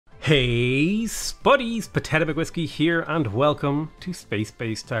Hey Spuddies, Potato Whiskey here and welcome to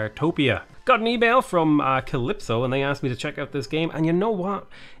Spacebase Startopia. Got an email from Calypso and they asked me to check out this game, and you know what?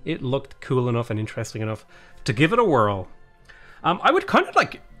 It looked cool enough and interesting enough to give it a whirl. I would kind of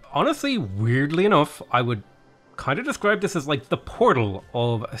like, honestly, weirdly enough, I would kind of describe this as like the Portal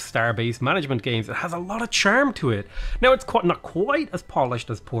of star-based management games. It has a lot of charm to it. Now it's not quite as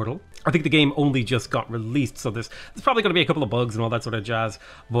polished as Portal. I think the game only just got released, so there's probably going to be a couple of bugs and all that sort of jazz,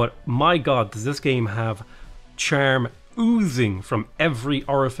 but my god, does this game have charm oozing from every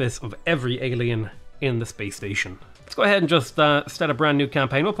orifice of every alien in the space station. Let's go ahead and just start a brand new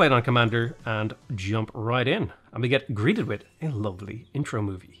campaign. We'll play it on Commander and jump right in, and we get greeted with a lovely intro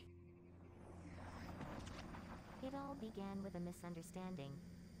movie. With a misunderstanding.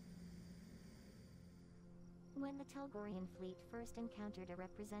 When the Telgorian fleet first encountered a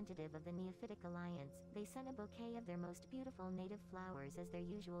representative of the Neophytic Alliance, they sent a bouquet of their most beautiful native flowers as their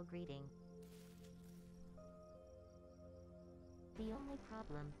usual greeting. The only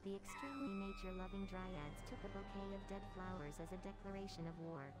problem, the extremely nature-loving dryads took a bouquet of dead flowers as a declaration of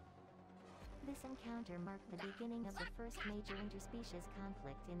war. This encounter marked the beginning of the first major interspecies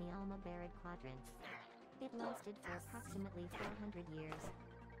conflict in the Alma-Barid Quadrant. It lasted for approximately 400 years.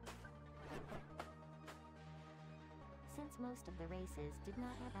 Since most of the races did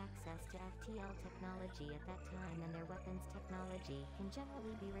not have access to FTL technology at that time and their weapons technology can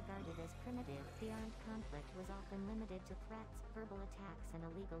generally be regarded as primitive, the armed conflict was often limited to threats, verbal attacks, and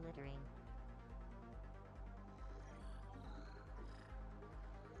illegal littering.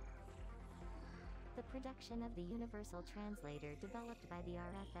 The production of the Universal Translator developed by the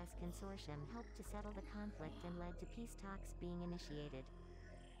RFS Consortium helped to settle the conflict and led to peace talks being initiated.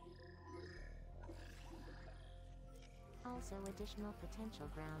 Also, additional potential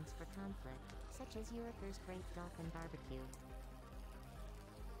grounds for conflict, such as Europer's Great Dolphin Barbecue.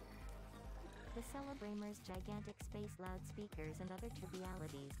 The Celebramers' gigantic space loudspeakers and other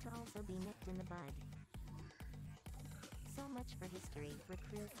trivialities to also be nipped in the bud. So much for history,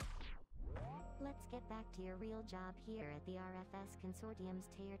 recruit. Let's get back to your real job here at the RFS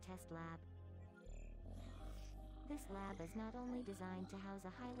Consortium's Tear Test Lab. This lab is not only designed to house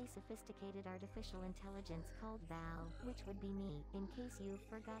a highly sophisticated artificial intelligence called Val, which would be me, in case you've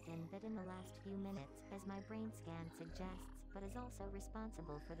forgotten that in the last few minutes, as my brain scan suggests, but is also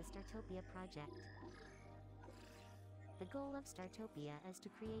responsible for the Startopia project. The goal of Startopia is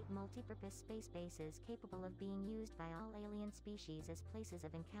to create multi-purpose space bases capable of being used by all alien species as places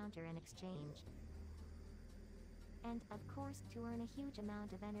of encounter and exchange. And, of course, to earn a huge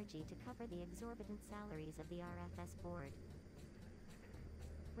amount of energy to cover the exorbitant salaries of the RFS board.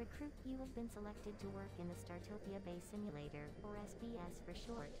 Recruit, you have been selected to work in the Startopia Base Simulator, or SBS for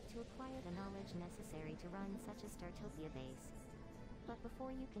short, to acquire the knowledge necessary to run such a Startopia base. But before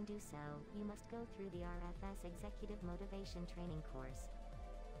you can do so, you must go through the RFS Executive Motivation Training course.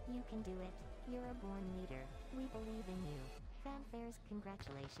 You can do it. You're a born leader. We believe in you. Fanfares,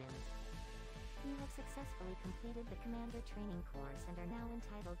 congratulations. You have successfully completed the Commander Training course and are now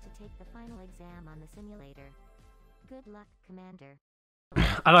entitled to take the final exam on the simulator. Good luck, Commander.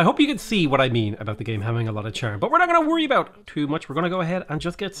 And I hope you can see what I mean about the game having a lot of charm, but we're not going to worry about too much. We're going to go ahead and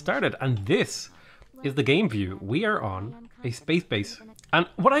just get started, and this is the game view. We are on a space base, and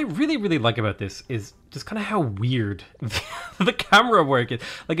what I really like about this is just kind of how weird the camera work is.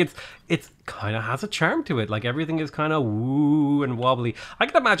 Like it's kind of has a charm to it. Like everything is kind of woo and wobbly. I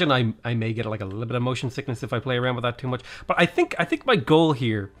can imagine I may get like a little bit of motion sickness if I play around with that too much, but I think my goal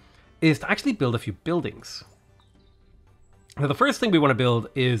here is to actually build a few buildings. Now the first thing we want to build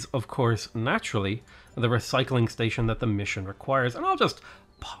is, of course, naturally, the recycling station that the mission requires, and I'll just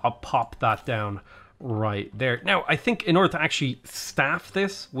pop that down right there. Now, I think in order to actually staff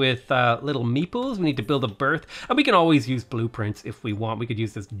this with little meeples, we need to build a berth, and we can always use blueprints if we want. We could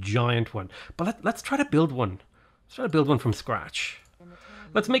use this giant one, but let's try to build one. Let's try to build one from scratch.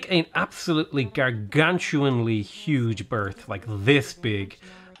 Let's make an absolutely gargantuanly huge berth, like this big,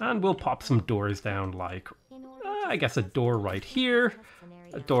 and we'll pop some doors down, like, I guess a door right here,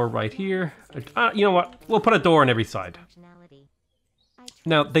 a door right here. You know what? We'll put a door on every side.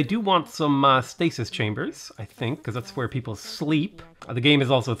 Now, they do want some stasis chambers, I think, because that's where people sleep. The game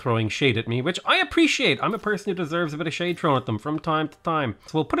is also throwing shade at me, which I appreciate. I'm a person who deserves a bit of shade thrown at them from time to time.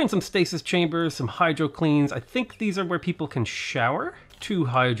 So we'll put in some stasis chambers, some hydro cleans. I think these are where people can shower. 2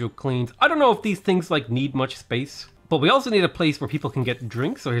 hydro cleans. I don't know if these things like need much space, but we also need a place where people can get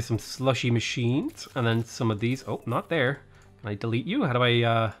drinks. So here's some slushy machines, and then some of these. Oh, not there. Can I delete you? How do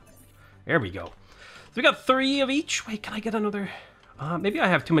I, there we go. So we got 3 of each. Wait, can I get another? Maybe I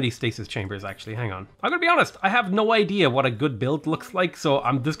have too many stasis chambers, actually. Hang on. I'm gonna be honest, I have no idea what a good build looks like, so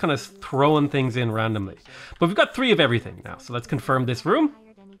I'm just kind of throwing things in randomly. But we've got 3 of everything now, so let's confirm this room.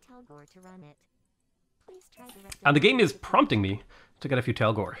 And the game is prompting me to get a few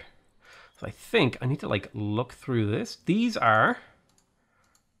Telgor. So I think I need to, like, look through this. These are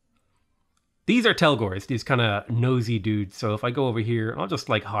Telgors, these kind of nosy dudes. So if I go over here, I'll just,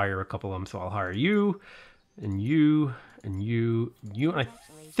 like, hire a couple of them. So I'll hire you, and you, and you, you, and I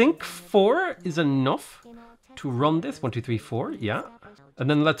think 4 is enough to run this. 1, 2, 3, 4, yeah. And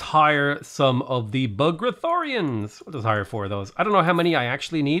then let's hire some of the Bugrathorians. We'll just hire 4 of those. I don't know how many I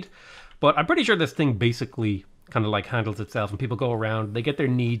actually need, but I'm pretty sure this thing basically kind of like handles itself, and people go around, they get their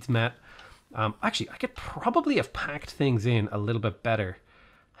needs met. Actually, I could probably have packed things in a little bit better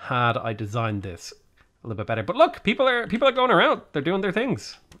had I designed this a little bit better. But look, people are going around. They're doing their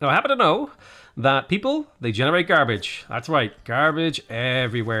things. Now, I happen to know that people, they generate garbage. That's right, garbage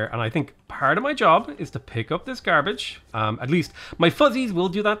everywhere. And I think part of my job is to pick up this garbage. At least my fuzzies will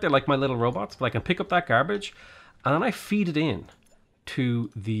do that. They're like my little robots, but I can pick up that garbage and then I feed it in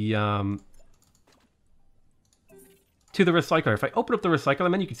to the recycler. If I open up the recycler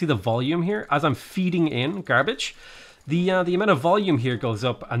menu, you can see the volume here as I'm feeding in garbage. The amount of volume here goes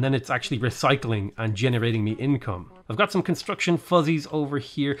up, and then it's actually recycling and generating me income. I've got some construction fuzzies over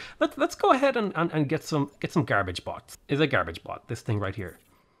here. Let's go ahead and get some garbage bots. Is a garbage bot, this thing right here.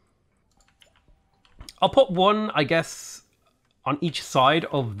 I'll put one, I guess, on each side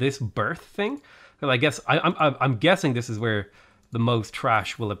of this berth thing. Because I guess I'm guessing this is where the most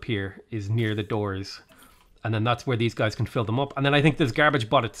trash will appear, is near the doors. And then that's where these guys can fill them up. And then I think this garbage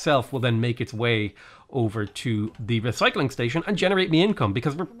bot itself will then make its way over to the recycling station and generate me income,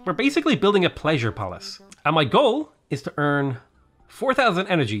 because we're basically building a pleasure palace. And my goal is to earn 4,000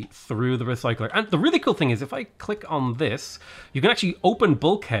 energy through the recycler. And the really cool thing is if I click on this, you can actually open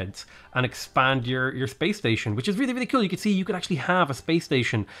bulkheads and expand your space station, which is really, really cool. You can see you could actually have a space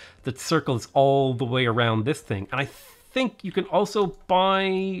station that circles all the way around this thing. And I think you can also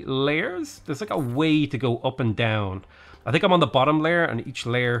buy layers. There's like a way to go up and down. I think I'm on the bottom layer, and each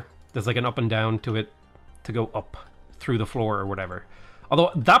layer there's like an up and down to it to go up through the floor or whatever.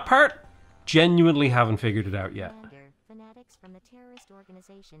 Although that part, genuinely haven't figured it out yet. Fanatics from the terrorist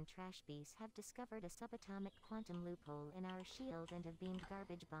organization Trashbeast have discovered a subatomic quantum loophole in our shield and have beamed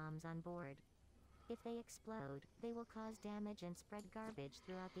garbage bombs on board. If they explode, they will cause damage and spread garbage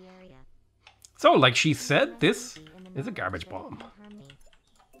throughout the area. So, like she said, this is a garbage bomb.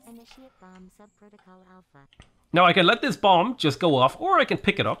 Initiate bomb subprotocol alpha. Now I can let this bomb just go off, or I can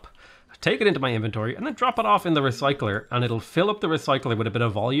pick it up, take it into my inventory, and then drop it off in the recycler, and it'll fill up the recycler with a bit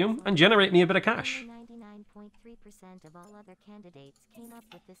of volume and generate me a bit of cash. 99.3% of all other candidates came up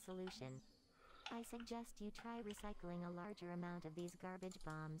with this solution. I suggest you try recycling a larger amount of these garbage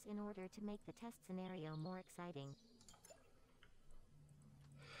bombs in order to make the test scenario more exciting.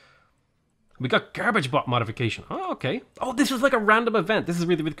 We got garbage bot modification. Oh, okay. Oh, this is like a random event. This is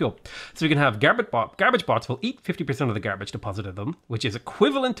really, really cool. So we can have garbage bots will eat 50% of the garbage deposited in them, which is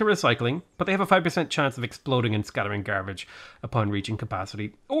equivalent to recycling, but they have a 5% chance of exploding and scattering garbage upon reaching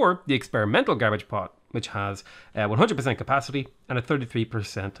capacity. Or the experimental garbage bot, which has 100% capacity and a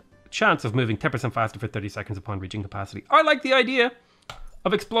 33% chance of moving 10% faster for 30 seconds upon reaching capacity. I like the idea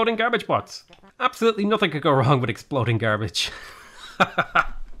of exploding garbage bots. Absolutely nothing could go wrong with exploding garbage.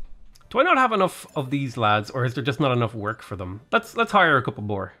 Do I not have enough of these lads, or is there just not enough work for them? Let's hire a couple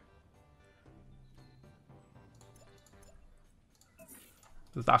more.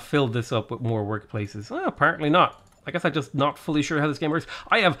 Does that fill this up with more workplaces? Oh, apparently not. I guess I'm just not fully sure how this game works.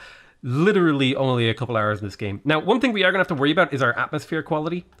 I have literally only a couple hours in this game. Now, one thing we are going to have to worry about is our atmosphere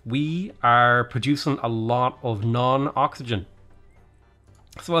quality. We are producing a lot of non-oxygen.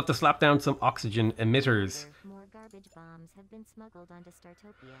 So we'll have to slap down some oxygen emitters. More garbage bombs have been smuggled onto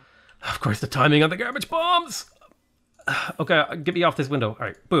Startopia. Of course, the timing on the garbage bombs. Okay, get me off this window. All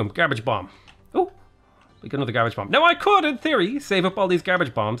right, boom, garbage bomb. Oh, we got another garbage bomb. Now, I could, in theory, save up all these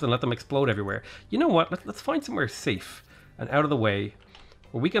garbage bombs and let them explode everywhere. You know what? Let's find somewhere safe and out of the way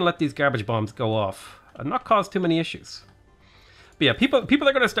where we can let these garbage bombs go off and not cause too many issues. But yeah, people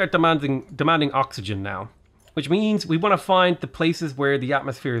are going to start demanding oxygen now, which means we want to find the places where the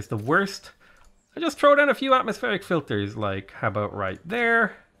atmosphere is the worst. I just throw down a few atmospheric filters, like, how about right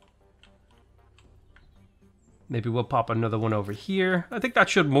there? Maybe we'll pop another one over here. I think that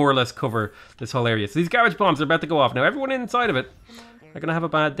should more or less cover this whole area. So these garbage bombs are about to go off. Now everyone inside of it are going to have a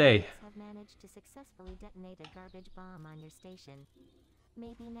bad day. Have managed to successfully detonate a garbage bomb on your station.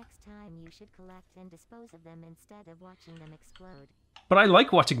 Maybe next time you should collect and dispose of them instead of watching them explode. But I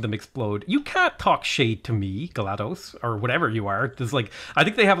like watching them explode. You can't talk shade to me, GLaDOS, or whatever you are. There's like, I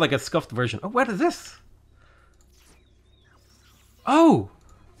think they have like a scuffed version. Oh, what is this? Oh!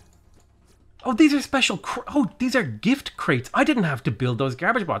 Oh, these are special, oh, these are gift crates. I didn't have to build those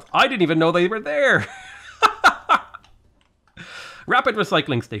garbage bots. I didn't even know they were there. Rapid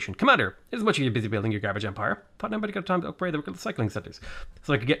recycling station. Commander, it is much you're busy building your garbage empire. Thought nobody got time to upgrade the recycling centers.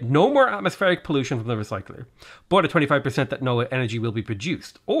 So I could get no more atmospheric pollution from the recycler, but a 25% that no energy will be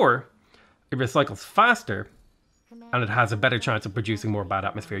produced. Or it recycles faster and it has a better chance of producing more bad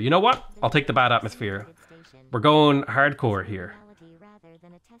atmosphere. You know what? I'll take the bad atmosphere. We're going hardcore here. Rather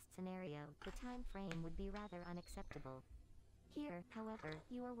than a test scenario, the time frame would be rather unacceptable. Here, however,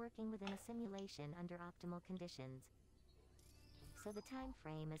 you are working within a simulation under optimal conditions. So the time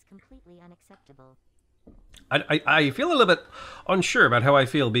frame is completely unacceptable. I feel a little bit unsure about how I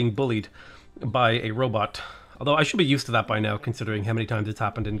feel being bullied by a robot. Although I should be used to that by now, considering how many times it's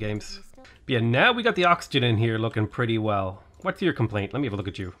happened in games. But yeah, now we got the oxygen in here looking pretty well. What's your complaint? Let me have a look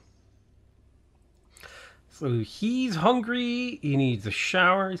at you. So he's hungry, he needs a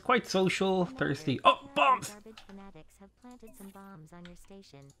shower, he's quite social, thirsty. Oh, bombs! Garbage fanatics have planted some bombs on your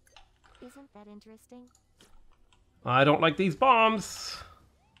station. Isn't that interesting? I don't like these bombs.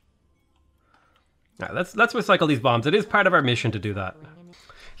 Right, let's recycle these bombs. It is part of our mission to do that.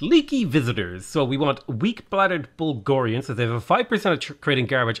 Leaky visitors. So we want weak-bladdered Bulgarians, so they have a 5% of creating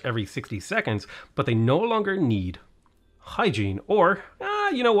garbage every 60 seconds, but they no longer need hygiene. Or,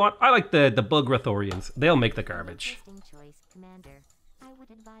 you know what? I like the Bugrathorians. They'll make the garbage. Interesting choice, Commander. I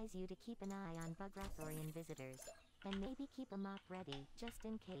would advise you to keep an eye on Bugrathorian visitors, and maybe keep a mop ready, just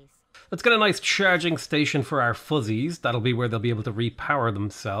in case. Let's get a nice charging station for our fuzzies. That'll be where they'll be able to repower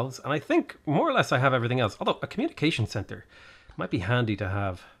themselves. And I think, more or less, I have everything else. Although, a communication center might be handy to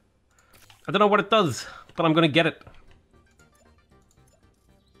have. I don't know what it does, but I'm going to get it.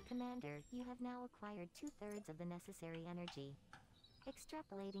 Commander, you have now acquired 2/3 of the necessary energy.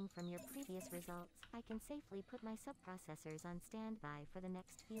 Extrapolating from your previous results, I can safely put my subprocessors on standby for the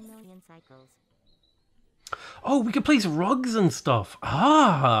next few million cycles. Oh, we could place rugs and stuff.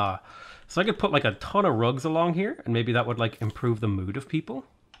 Ah, so I could put like a ton of rugs along here, and maybe that would like improve the mood of people.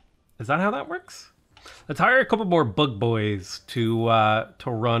 Is that how that works? Let's hire a couple more bug boys to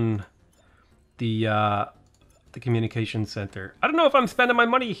run the communication center. I don't know if I'm spending my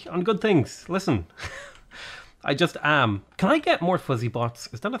money on good things. Listen, I just am. Can I get more fuzzy bots?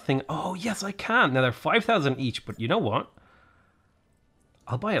 Is that a thing? Oh yes, I can. Now they're 5,000 each, but you know what?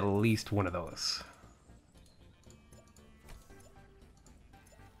 I'll buy at least one of those.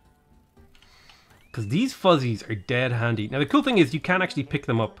 Because these fuzzies are dead handy. Now the cool thing is you can actually pick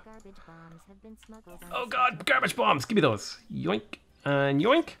them up. Oh god, garbage bombs! Give me those. Yoink and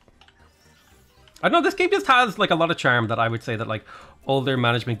yoink. I don't know, this game just has like a lot of charm that I would say that like older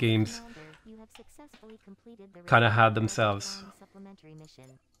management games kind of had themselves. Supplementary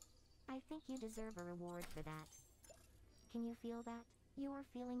mission. I think you deserve a reward for that. Can you feel that? You are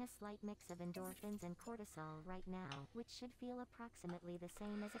feeling a slight mix of endorphins and cortisol right now, which should feel approximately the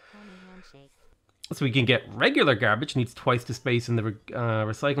same as a calming handshake. So we can get regular garbage, needs twice the space in the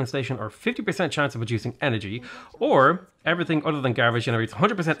recycling station, or 50% chance of producing energy, or everything other than garbage generates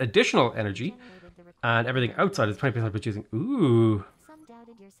 100% additional energy, and everything outside is 20% producing. Ooh. Some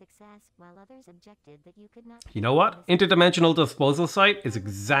doubted your success, while others objected that you could not. You know what? Interdimensional disposal site is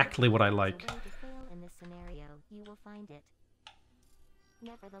exactly what I like. To fail in this scenario, you will find it.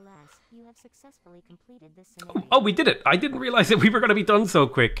 Nevertheless, you have successfully completed this scenario. Oh, we did it! I didn't realize that we were going to be done so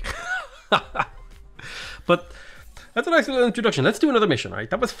quick. But that's a nice little introduction. Let's do another mission, right?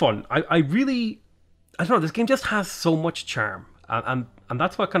 That was fun. I don't know, this game just has so much charm. And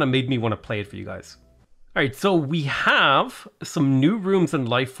that's what kind of made me want to play it for you guys. Alright, so we have some new rooms and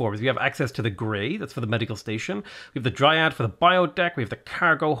life forms. We have access to the Grey, that's for the medical station. We have the Dryad for the bio deck. We have the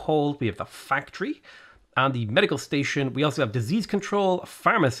cargo hold. We have the factory and the medical station. We also have disease control, a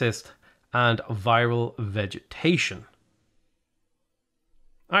pharmacist, and viral vegetation.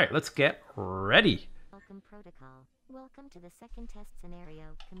 Alright, let's get ready. Welcome protocol. Welcome to the second test scenario,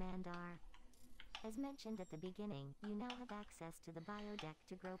 Commander. As mentioned at the beginning, you now have access to the biodeck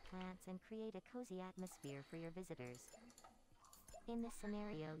to grow plants and create a cozy atmosphere for your visitors. In this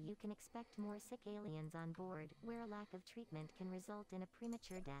scenario, you can expect more sick aliens on board, where a lack of treatment can result in a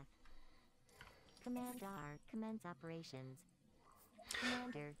premature death. Commander, commence operations.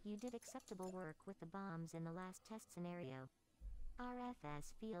 Commander, you did acceptable work with the bombs in the last test scenario.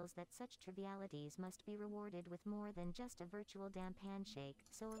 RFS feels that such trivialities must be rewarded with more than just a virtual damp handshake,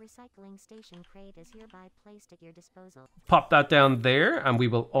 so a recycling station crate is hereby placed at your disposal. Pop that down there, and we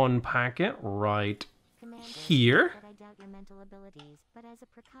will unpack it right Commander, here. but I doubt your elemental abilities, but as a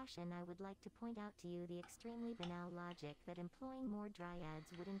precaution I would like to point out to you the extremely banal logic that employing more dryads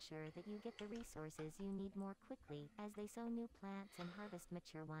would ensure that you get the resources you need more quickly, as they sow new plants and harvest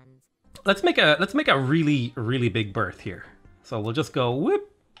mature ones. Let's make a really, really big berth here. So we'll just go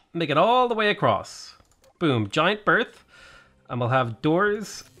whoop, make it all the way across. Boom, giant berth. And we'll have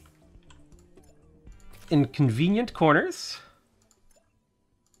doors in convenient corners.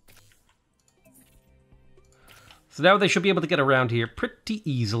 So now they should be able to get around here pretty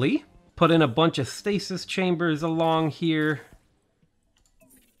easily. Put in a bunch of stasis chambers along here.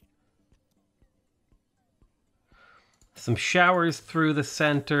 Some showers through the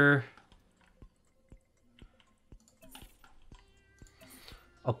center.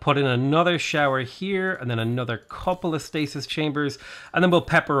 I'll put in another shower here, and then another couple of stasis chambers, and then we'll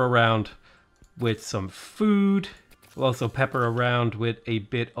pepper around with some food. We'll also pepper around with a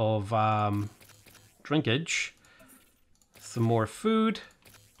bit of drinkage. Some more food.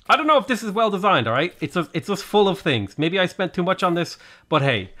 I don't know if this is well designed, all right? It's just full of things. Maybe I spent too much on this, but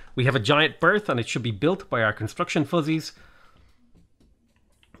hey, we have a giant berth, and it should be built by our construction fuzzies.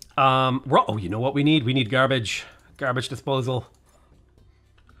 Oh, you know what we need? We need garbage disposal.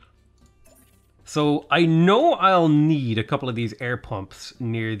 So I know I'll need a couple of these air pumps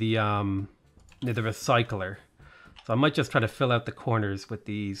near the recycler. So I might just try to fill out the corners with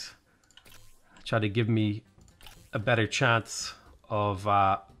these. Try to give me a better chance of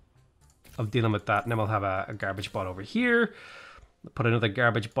dealing with that. And then we'll have a garbage bot over here. Put another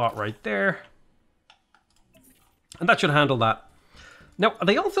garbage bot right there. And that should handle that. Now,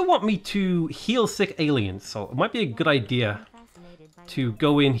 they also want me to heal sick aliens. So it might be a good idea to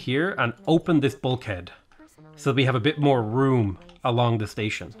go in here and open this bulkhead so we have a bit more room along the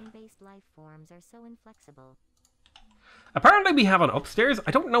station. Apparently we have one upstairs.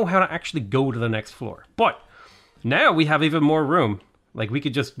 I don't know how to actually go to the next floor, but now we have even more room. Like we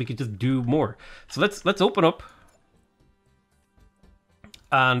could just do more. So let's open up,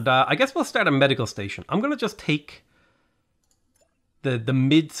 and I guess we'll start a medical station. I'm gonna just take the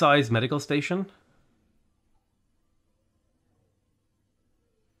mid-sized medical station.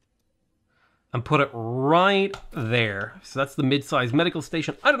 And put it right there. So that's the mid-sized medical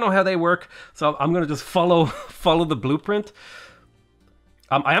station. I don't know how they work, so I'm gonna just follow the blueprint.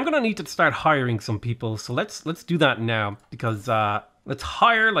 I am gonna need to start hiring some people, so let's do that now, because let's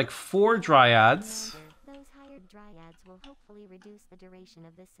hire like 4 dryads. Those hired dryads will hopefully reduce the duration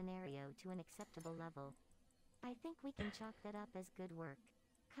of this scenario to an acceptable level. I think we can chalk that up as good work.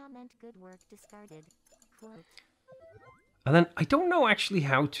 Comment good work discarded. Quote. And then I don't know actually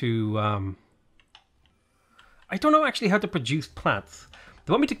how to produce plants.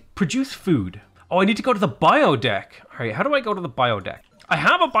 They want me to produce food. Oh, I need to go to the bio deck. All right, how do I go to the bio deck? I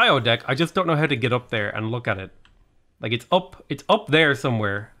have a bio deck. I just don't know how to get up there and look at it. Like it's up there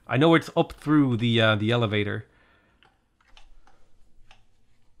somewhere. I know it's up through the elevator.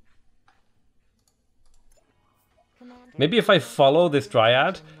 Maybe if I follow this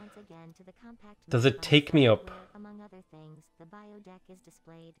dryad, does it take me up? Among other things, the bio deck is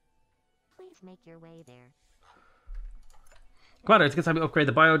displayed. Please make your way there. Come on, it's time to upgrade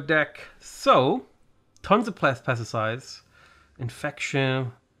the bio deck. So, tons of pesticides,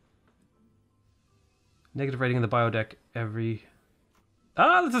 infection, negative rating in the bio deck every.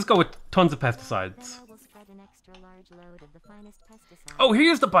 Let's just go with tons of pesticides. Oh,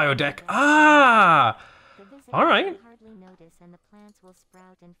 here's the bio deck. All right. Hardly notice, and the plants will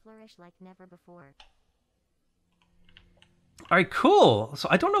sprout and flourish like never before. All right, cool. So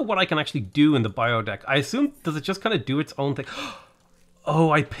I don't know what I can actually do in the bio deck. I assume, does it just kind of do its own thing?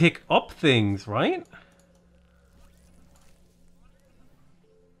 Oh, I pick up things, right?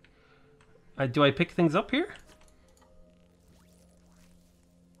 Do I pick things up here?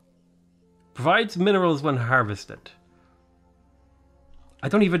 Provides minerals when harvested. I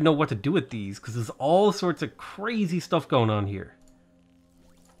don't even know what to do with these because there's all sorts of crazy stuff going on here.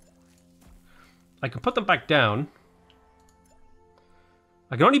 I can put them back down.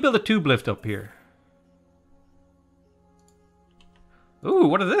 I can only build a tube lift up here. Ooh,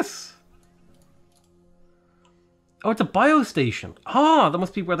 what is this? Oh, it's a biostation. Ah, that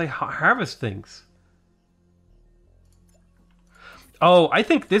must be where they harvest things. Oh, I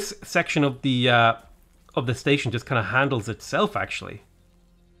think this section of the station just kind of handles itself, actually.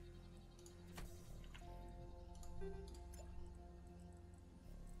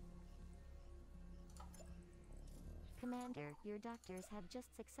 Commander, your doctors have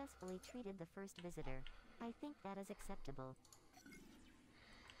just successfully treated the first visitor. I think that is acceptable.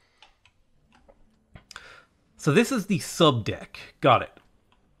 So this is the sub deck. Got it.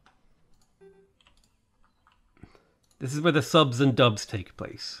 This is where the subs and dubs take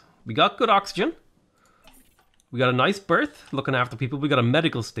place. We got good oxygen. We got a nice berth looking after people. We got a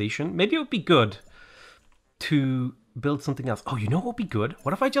medical station. Maybe it would be good to build something else. Oh, you know what would be good?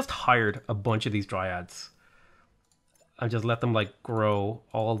 What if I just hired a bunch of these dryads and just let them like grow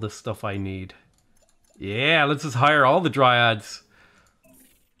all the stuff I need? Yeah, let's just hire all the dryads.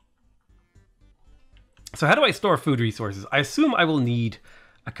 So how do I store food resources? I assume I will need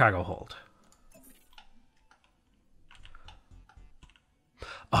a cargo hold.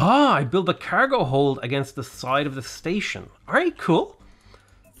 Ah, I build a cargo hold against the side of the station. All right, cool.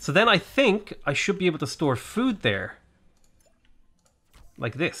 So then I think I should be able to store food there.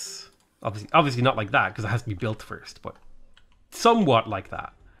 Like this. Obviously not like that, because it has to be built first, but somewhat like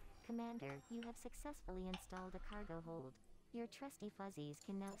that. Commander, you have successfully installed a cargo hold. Your trusty fuzzies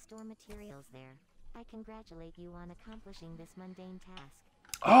can now store materials there. I congratulate you on accomplishing this mundane task.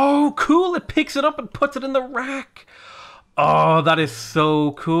 Oh, cool! It picks it up and puts it in the rack. Oh, that is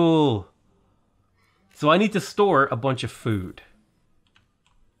so cool. So I need to store a bunch of food.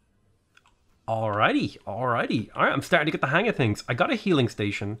 Alrighty. Alright, I'm starting to get the hang of things. I got a healing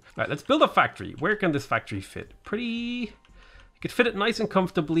station. Alright, let's build a factory. Where can this factory fit? You could fit it nice and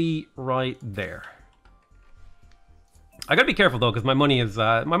comfortably right there. I gotta be careful though, because my money is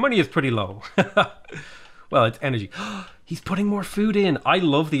pretty low. Well, it's energy. He's putting more food in. I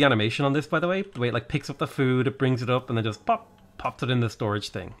love the animation on this, by the way. The way it like picks up the food, it brings it up, and then just pops it in the storage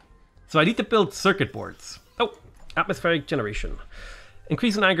thing. So I need to build circuit boards. Oh, atmospheric generation.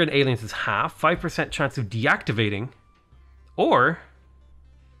 Increase in anger in aliens is half. 5% chance of deactivating. Or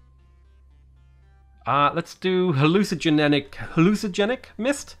let's do hallucinogenic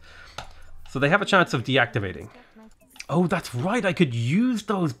mist. So they have a chance of deactivating. Oh, that's right. I could use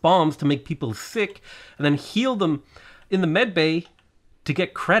those bombs to make people sick and then heal them in the med bay to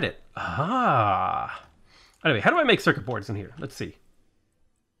get credit. Ah. Anyway, how do I make circuit boards in here? Let's see.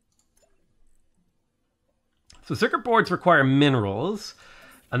 So circuit boards require minerals,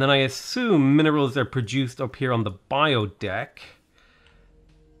 and then I assume minerals are produced up here on the bio deck.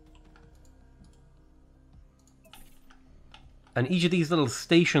 And each of these little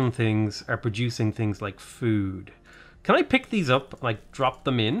station things are producing things like food. Can I pick these up, like drop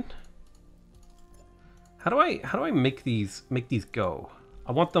them in? How do I make these go?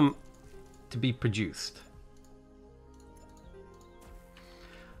 I want them to be produced.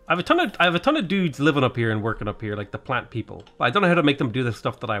 I have a ton of dudes living up here and working up here, like the plant people. But I don't know how to make them do the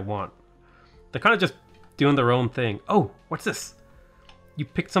stuff that I want. They're kind of just doing their own thing. Oh, what's this? You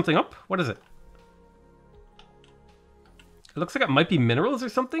picked something up? What is it? It looks like it might be minerals or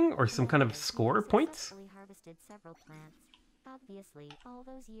something, or some kind of score points. Harvested several plants. Obviously, all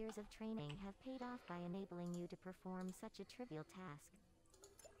those years of training have paid off by enabling you to perform such a trivial task.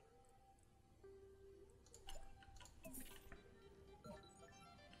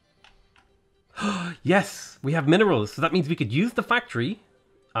 Yes, we have minerals, so that means we could use the factory.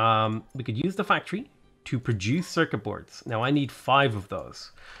 To produce circuit boards. Now I need 5 of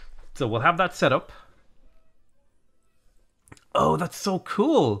those, so we'll have that set up. Oh, that's so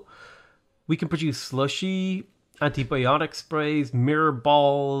cool! We can produce slushy, antibiotic sprays, mirror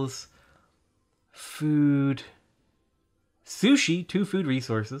balls, food, sushi, 2 food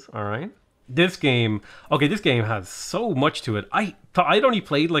resources. All right. This game has so much to it. I only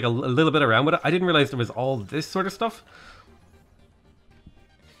played like a little bit around with it. I didn't realize there was all this sort of stuff.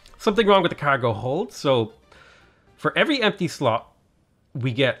 Something wrong with the cargo hold. So for every empty slot,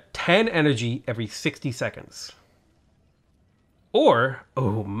 we get 10 energy every 60 seconds. Or,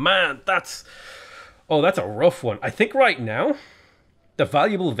 oh man, that's a rough one. I think right now, the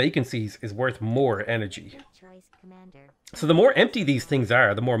valuable vacancies is worth more energy. Good choice, Commander. So the more empty these things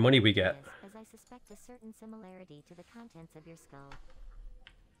are, the more money we get. As I suspect a certain similarity to the contents of your skull.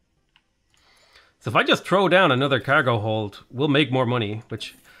 So if I just throw down another cargo hold, we'll make more money,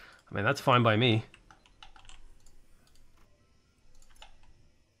 which, I mean, that's fine by me.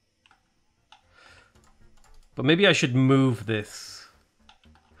 But maybe I should move this.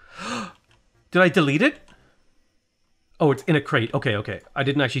 Did I delete it? Oh, it's in a crate. Okay. I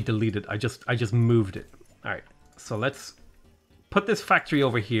didn't actually delete it. I just moved it. All right. So let's put this factory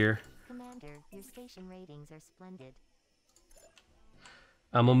over here. Commander, your station ratings are splendid.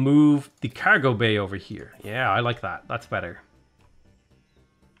 I'm gonna move the cargo bay over here. Yeah, I like that. That's better.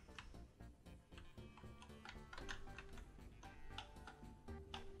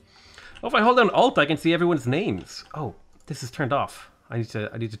 Oh, if I hold down Alt, I can see everyone's names. Oh, this is turned off. I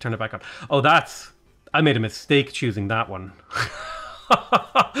need to turn it back on. Oh, I made a mistake choosing that one.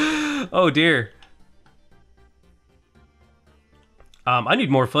 Oh dear. I need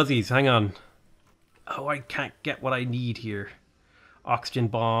more fuzzies. Hang on. Oh, I can't get what I need here. Oxygen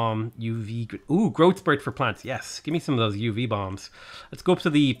bomb, UV. Ooh, growth spurt for plants. Yes, give me some of those UV bombs. Let's go up to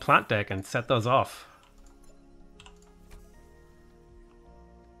the plant deck and set those off.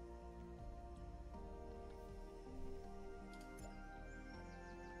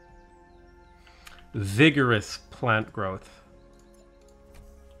 Vigorous plant growth.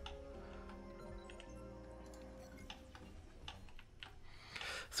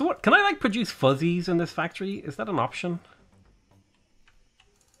 So what, can I like produce fuzzies in this factory? Is that an option?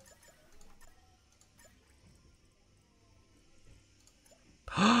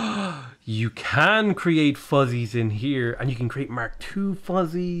 You can create fuzzies in here, and you can create Mark II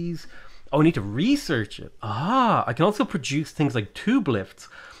fuzzies. Oh, I need to research it. Ah, I can also produce things like tube lifts.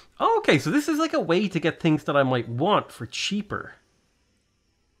 Oh, okay, so this is like a way to get things that I might want for cheaper.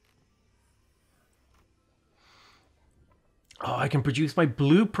 Oh, I can produce my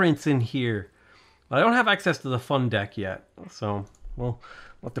blueprints in here. I don't have access to the fun deck yet, so we'll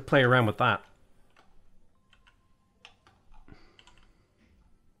have to play around with that.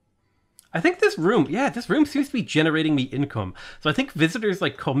 I think this room, yeah, this room seems to be generating me income. So I think visitors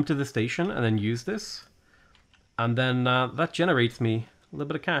like come to the station and then use this. And then that generates me a little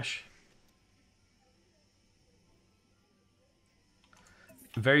bit of cash.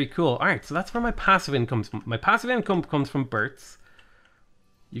 Very cool. All right, so that's where my passive income comes from. My passive income comes from Bert's.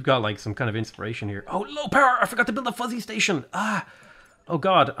 You've got like some kind of inspiration here. Oh, low power! I forgot to build a fuzzy station. Ah, oh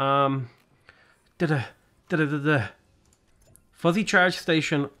god. Fuzzy charge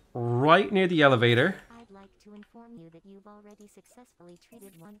station right near the elevator. I'd like to inform you that you've already successfully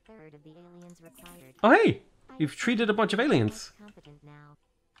treated 1/3 of the aliens required. Oh hey, you've treated a bunch of aliens. Competent now.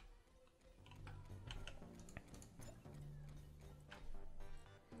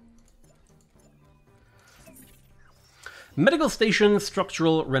 Medical station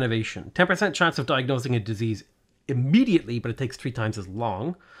structural renovation. 10% chance of diagnosing a disease immediately, but it takes 3 times as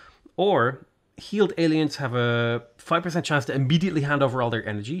long. Or healed aliens have a 5% chance to immediately hand over all their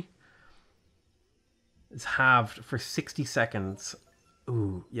energy. It's halved for 60 seconds.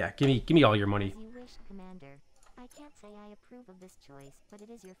 Ooh, yeah, give me all your money. As you wish, Commander. I can't say I approve of this choice, but it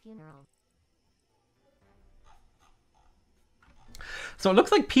is your funeral. So it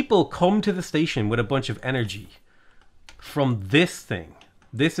looks like people come to the station with a bunch of energy from this thing.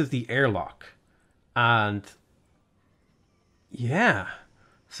 This is the airlock. And yeah,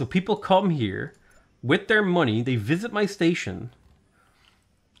 so people come here with their money, they visit my station,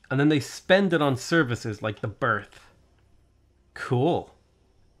 and then they spend it on services like the birth. Cool.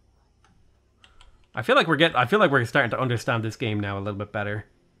 I feel like we're starting to understand this game now a little bit better.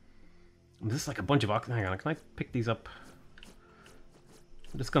 This is like a bunch of oxygen. Hang on, can I pick these up?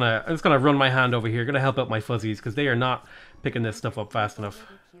 I'm just gonna run my hand over here. Gonna help out my fuzzies because they are not picking this stuff up fast enough.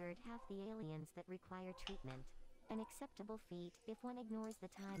 Cured half the aliens that require treatment. An acceptable feat if one ignores the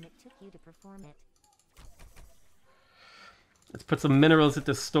time it took you to perform it. Let's put some minerals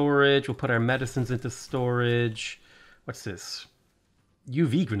into storage. We'll put our medicines into storage. What's this?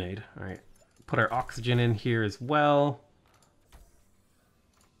 UV grenade. All right. Put our oxygen in here as well.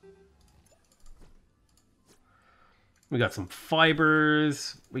 We got some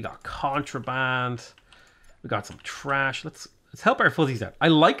fibers. We got contraband. We got some trash. Let's help our fuzzies out. I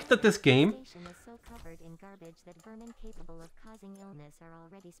like that this game Station is so covered in garbage that vermin capable of causing illness are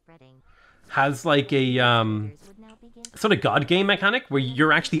already spreading. has like a Visitors would now begin sort of god game mechanic where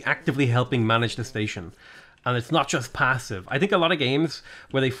you're actually actively helping manage the station. And it's not just passive. I think a lot of games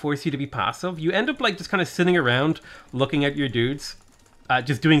where they force you to be passive, you end up like just kind of sitting around looking at your dudes,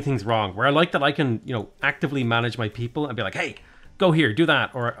 just doing things wrong. Where I like that I can, you know, actively manage my people and be like, hey, go here, do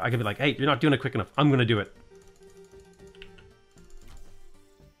that. Or I can be like, hey, you're not doing it quick enough. I'm going to do it.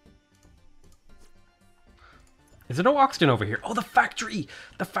 Is there no oxygen over here? Oh, the factory!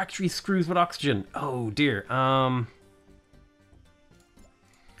 The factory screws with oxygen. Oh, dear. All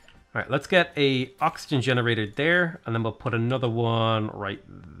right, let's get a oxygen generator there, and then we'll put another one right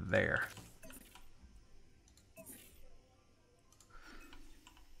there.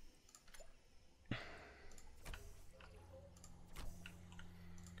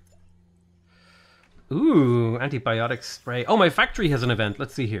 Ooh, antibiotic spray. Oh, my factory has an event.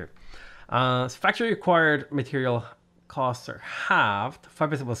 Let's see here. Factory acquired material costs are halved.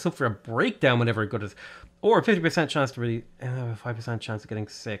 5% will suffer a breakdown whenever a good is, or 50% chance to really, 5% chance of getting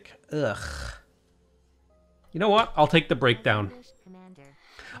sick. Ugh. You know what? I'll take the breakdown. Commander.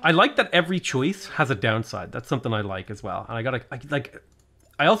 I like that every choice has a downside. That's something I like as well. And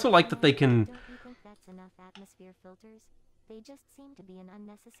I also like that they can. Don't you think that's enough atmosphere filters? They just seem to be an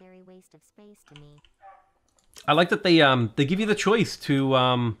unnecessary waste of space to me. I like that they give you the choice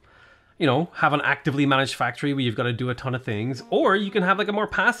to you know, have an actively managed factory where you've got to do a ton of things, or you can have like a more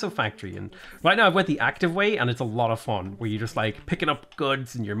passive factory. And right now I've went the active way, and it's a lot of fun, where you're just like picking up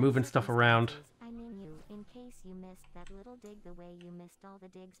goods and you're moving stuff around. I mean you, in case you missed that little dig the way you missed all the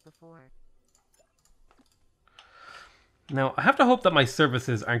digs before. Now, I have to hope that my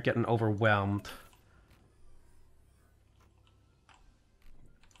services aren't getting overwhelmed.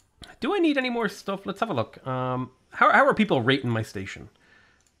 Do I need any more stuff? Let's have a look. How are people rating my station?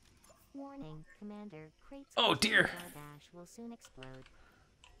 Warning, Commander, crates Oh dear. garbage will soon explode.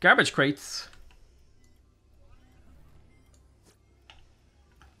 Garbage crates.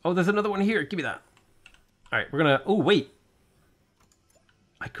 Oh, there's another one here. Give me that. All right, we're gonna. Oh wait.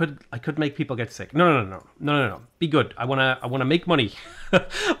 I could make people get sick. No. Be good. I wanna make money.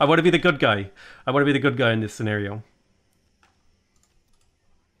 I wanna be the good guy. I wanna be the good guy in this scenario.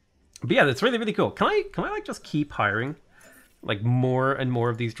 But yeah, that's really, really cool. Can I like just keep hiring like more and more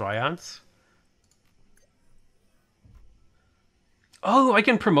of these dryads? Oh, I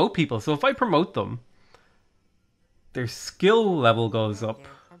can promote people. So if I promote them, their skill level goes up.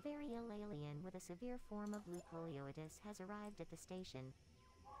 A very ill alien with a severe form of leucolioitis has arrived at the station.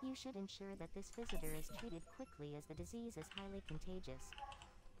 You should ensure that this visitor is treated quickly as the disease is highly contagious.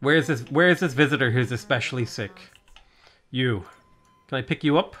 Where is this visitor who's especially sick? You. Can I pick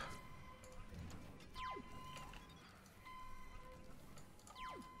you up?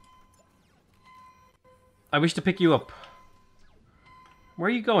 I wish to pick you up. Where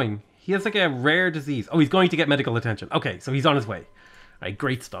are you going? He has like a rare disease. Oh, he's going to get medical attention. Okay, so he's on his way. All right,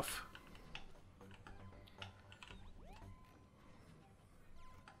 great stuff.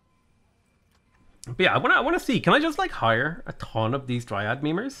 But yeah, I want to see. Can I just like hire a ton of these dryad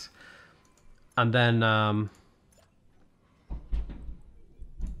memers, and then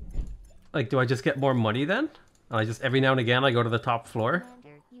like, do I just get more money then? And I just every now and again I go to the top floor.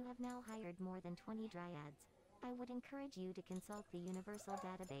 Commander, you have now hired more than 20 dryads. I would encourage you to consult the universal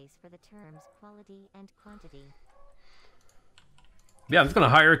database for the terms quality and quantity. Yeah, I'm just gonna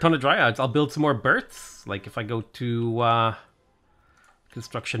hire a ton of dryads. I'll build some more berths. Like if I go to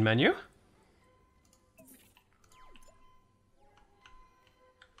construction menu.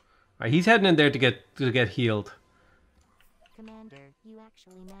 Alright, he's heading in there to get healed. Commander, you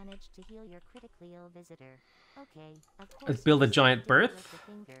actually managed to heal your critically ill visitor. Okay, of course. Let's build a you giant didn't lift berth.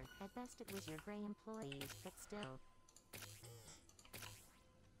 a finger. At best it was your gray employees, but still.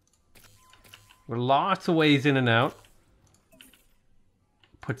 With lots of ways in and out.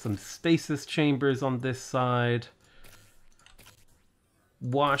 Put some stasis chambers on this side.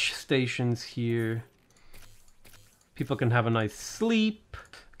 Wash stations here. People can have a nice sleep.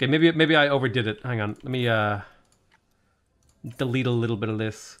 Okay, maybe I overdid it. Hang on. Let me delete a little bit of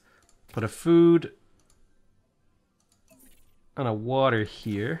this. Put a food and a water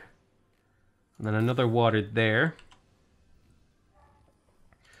here. And then another water there.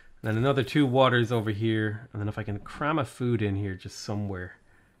 And then another 2 waters over here. And then if I can cram a food in here just somewhere.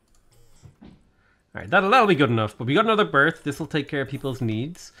 Alright, that'll be good enough. But we got another berth. This will take care of people's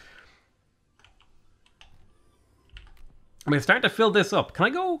needs. I'm gonna start to fill this up. Can I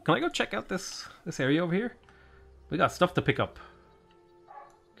go check out this area over here? We got stuff to pick up.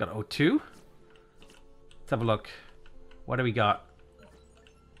 Got O2. Let's have a look. What do we got?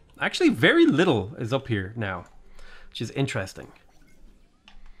 Actually, very little is up here now, which is interesting.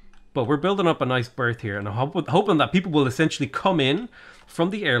 But we're building up a nice berth here, and I'm hoping that people will essentially come in from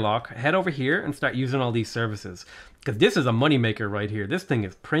the airlock, head over here, and start using all these services. Because this is a moneymaker right here. This thing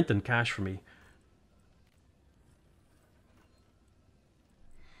is printing cash for me.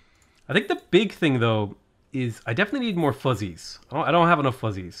 I think the big thing, though, is I definitely need more fuzzies. I don't have enough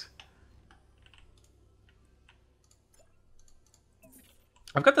fuzzies.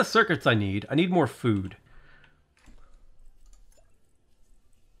 I've got the circuits I need. I need more food.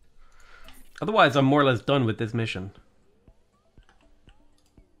 Otherwise, I'm more or less done with this mission.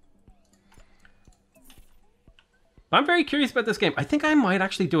 I'm very curious about this game. I think I might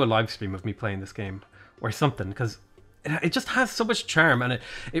actually do a live stream of me playing this game or something, because it just has so much charm, and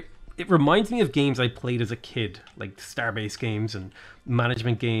it reminds me of games I played as a kid, like Starbase games and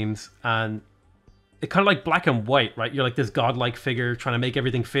management games, and it's kind of like Black and White, right? You're like this godlike figure trying to make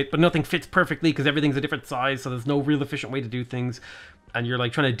everything fit, but nothing fits perfectly because everything's a different size, so there's no real efficient way to do things, and you're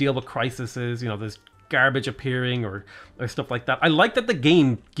like trying to deal with crises, you know, there's garbage appearing or stuff like that. I like that the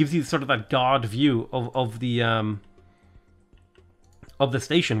game gives you sort of that god view of the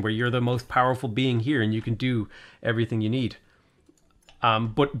station, where you're the most powerful being here and you can do everything you need.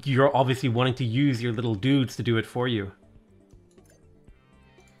 But you're obviously wanting to use your little dudes to do it for you.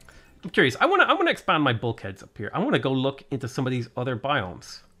 I'm curious. I want to expand my bulkheads up here. I want to go look into some of these other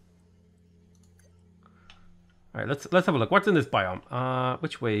biomes. All right, let's have a look. What's in this biome?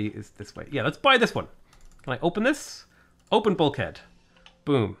 Which way is this way? Yeah, let's buy this one. Can I open this? Open bulkhead.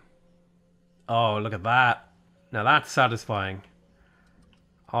 Boom. Oh, look at that. Now that's satisfying.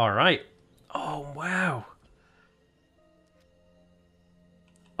 All right. Oh, wow.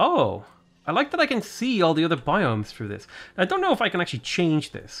 Oh, I like that I can see all the other biomes through this. I don't know if I can actually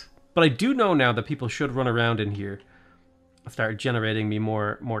change this, but I do know now that people should run around in here and start generating me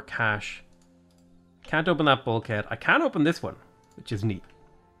more cash. Can't open that bulkhead. I can open this one, which is neat.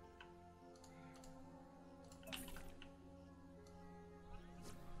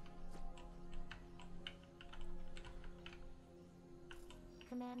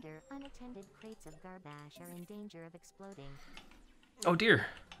 Commander, unattended crates of garbage are in danger of exploding. Oh dear.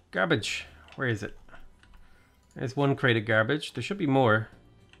 Garbage. Where is it? There's one crate of garbage. There should be more.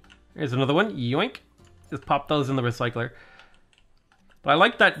 Here's another one. Yoink. Just pop those in the recycler. But I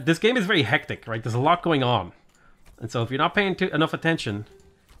like that this game is very hectic, right? There's a lot going on. And so if you're not paying enough attention,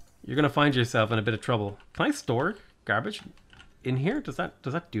 you're going to find yourself in a bit of trouble. Can I store garbage in here? Does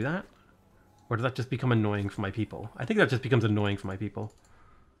that do that? Or does that just become annoying for my people? I think that just becomes annoying for my people.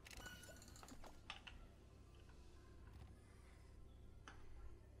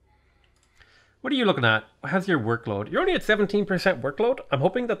 What are you looking at? How's your workload? You're only at 17% workload. I'm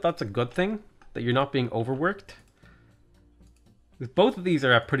hoping that that's a good thing, that you're not being overworked. Because both of these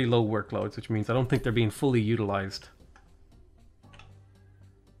are at pretty low workloads, which means I don't think they're being fully utilized.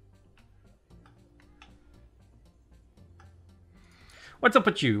 What's up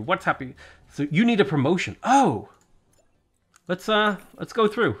with you? What's happening? So you need a promotion. Oh! Let's go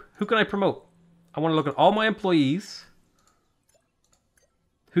through. Who can I promote? I want to look at all my employees.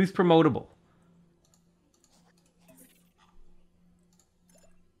 Who's promotable?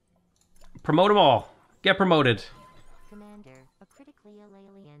 Promote them all. Get promoted. Commander, a critically ill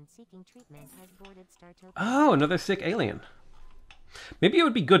alien seeking treatment has boarded Startopia. Oh, another sick alien. Maybe it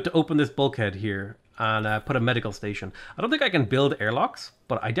would be good to open this bulkhead here and put a medical station. I don't think I can build airlocks,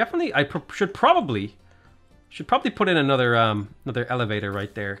 but I definitely should probably put in another elevator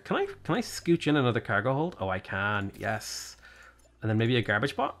right there. Can I scooch in another cargo hold? Oh, I can. Yes. And then maybe a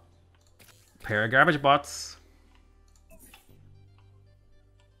garbage bot. Pair of garbage bots.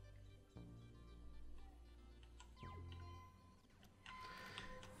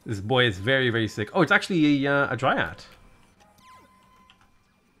 This boy is very, very sick. Oh, it's actually a dryad.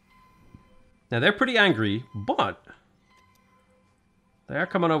 Now, they're pretty angry, but they are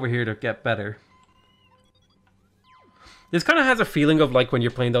coming over here to get better. This kind of has a feeling of like when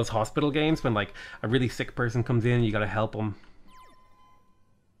you're playing those hospital games, when like a really sick person comes in, you gotta help them.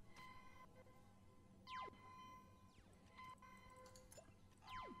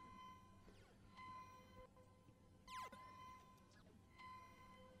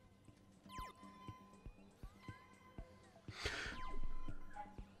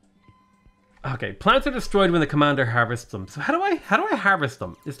 Okay, plants are destroyed when the commander harvests them. So how do I harvest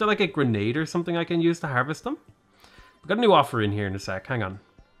them? Is there like a grenade or something I can use to harvest them? We've got a new offer in here in a sec. Hang on.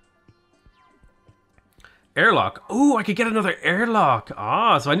 Airlock. Oh, I could get another airlock.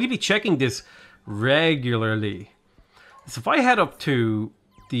 Ah, so I need to be checking this regularly. So if I head up to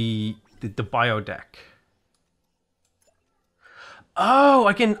the bio deck. Oh,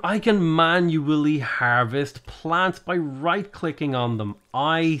 I can manually harvest plants by right-clicking on them.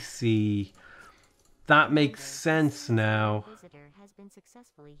 I see. That makes sense now. Visitor has been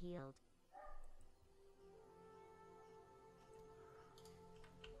successfully healed.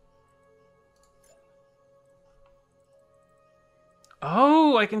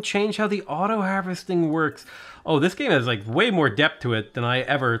 Oh, I can change how the auto harvesting works. Oh, this game has like way more depth to it than I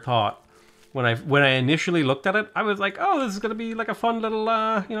ever thought. When I initially looked at it, I was like, oh, this is gonna be like a fun little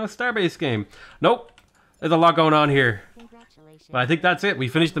Starbase game. Nope, there's a lot going on here. But I think that's it. We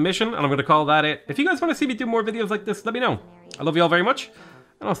finished the mission, and I'm gonna call that it. If you guys want to see me do more videos like this, let me know. I love you all very much,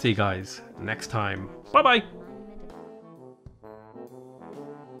 and I'll see you guys next time. Bye bye.